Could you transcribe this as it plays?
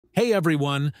Hey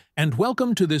everyone, and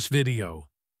welcome to this video.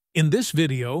 In this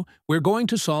video, we're going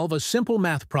to solve a simple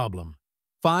math problem.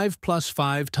 5 plus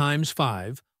 5 times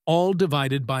 5, all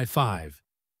divided by 5.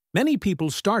 Many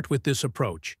people start with this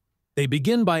approach. They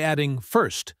begin by adding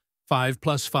first, 5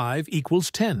 plus 5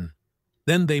 equals 10.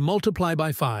 Then they multiply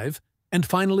by 5, and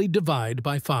finally divide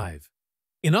by 5.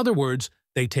 In other words,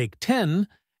 they take 10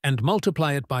 and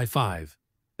multiply it by 5.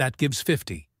 That gives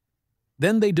 50.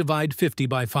 Then they divide 50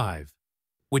 by 5,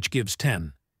 which gives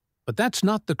 10. But that's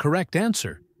not the correct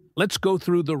answer. Let's go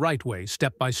through the right way,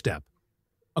 step by step.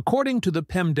 According to the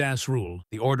PEMDAS rule,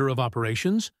 the order of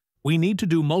operations, we need to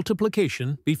do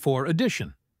multiplication before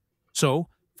addition. So,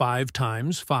 5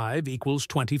 times 5 equals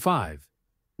 25.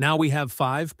 Now we have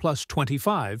 5 plus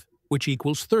 25, which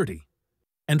equals 30.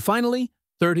 And finally,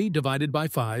 30 divided by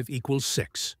 5 equals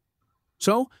 6.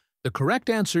 So, the correct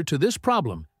answer to this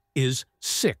problem is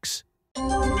 6.